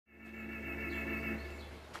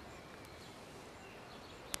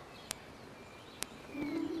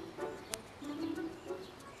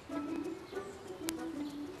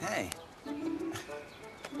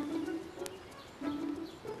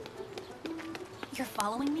You're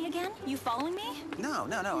following me again? You following me? No.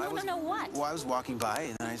 No, what? Well, I was walking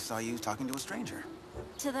by and I saw you talking to a stranger.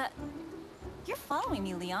 To the... You're following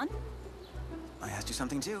me, Leon. I asked you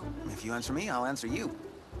something too. If you answer me, I'll answer you.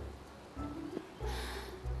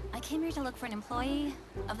 I came here to look for an employee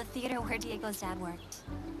of the theater where Diego's dad worked.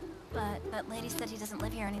 But that lady said he doesn't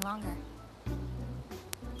live here any longer.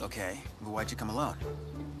 Okay, but why'd you come alone?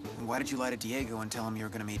 And why did you lie to Diego and tell him you were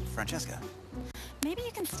gonna meet Francesca? Maybe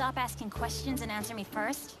you can stop asking questions and answer me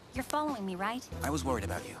first? You're following me, right? I was worried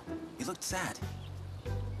about you. You looked sad.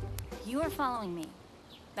 You are following me.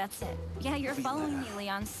 That's it. Yeah, you're following me,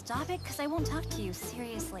 Leon. Stop it, because I won't talk to you,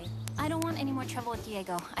 seriously. I don't want any more trouble with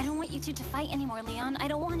Diego. I don't want you two to fight anymore, Leon. I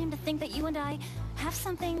don't want him to think that you and I have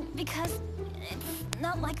something, because it's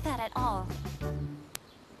not like that at all.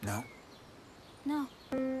 No? No.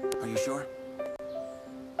 Are you sure?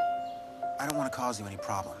 I don't want to cause you any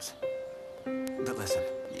problems. But listen,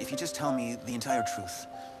 if you just tell me the entire truth,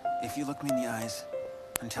 if you look me in the eyes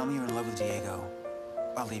and tell me you're in love with Diego,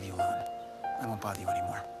 I'll leave you alone. I won't bother you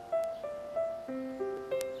anymore.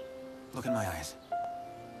 Look in my eyes.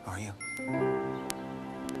 Are you?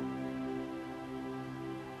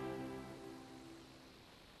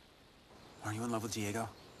 Are you in love with Diego?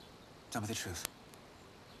 Tell me the truth.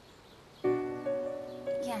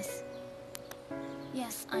 Yes.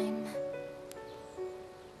 Yes, I'm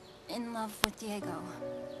in love with Diego.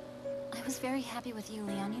 I was very happy with you,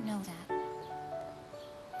 Leon, you know that.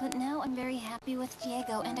 But now I'm very happy with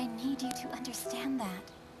Diego, and I need you to understand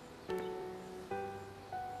that.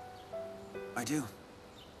 I do.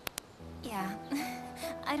 Yeah.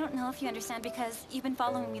 I don't know if you understand because you've been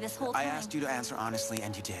following me this whole time. I asked you to answer honestly,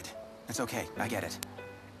 and you did. It's okay, I get it.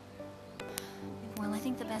 Well, I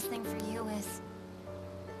think the best thing for you is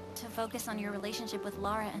to focus on your relationship with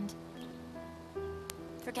Lara and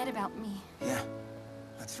forget about me. Yeah,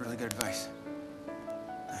 that's really good advice.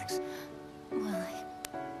 Thanks. Well,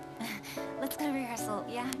 let's go to rehearsal,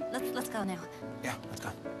 yeah? Let's go now. Yeah, let's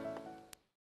go.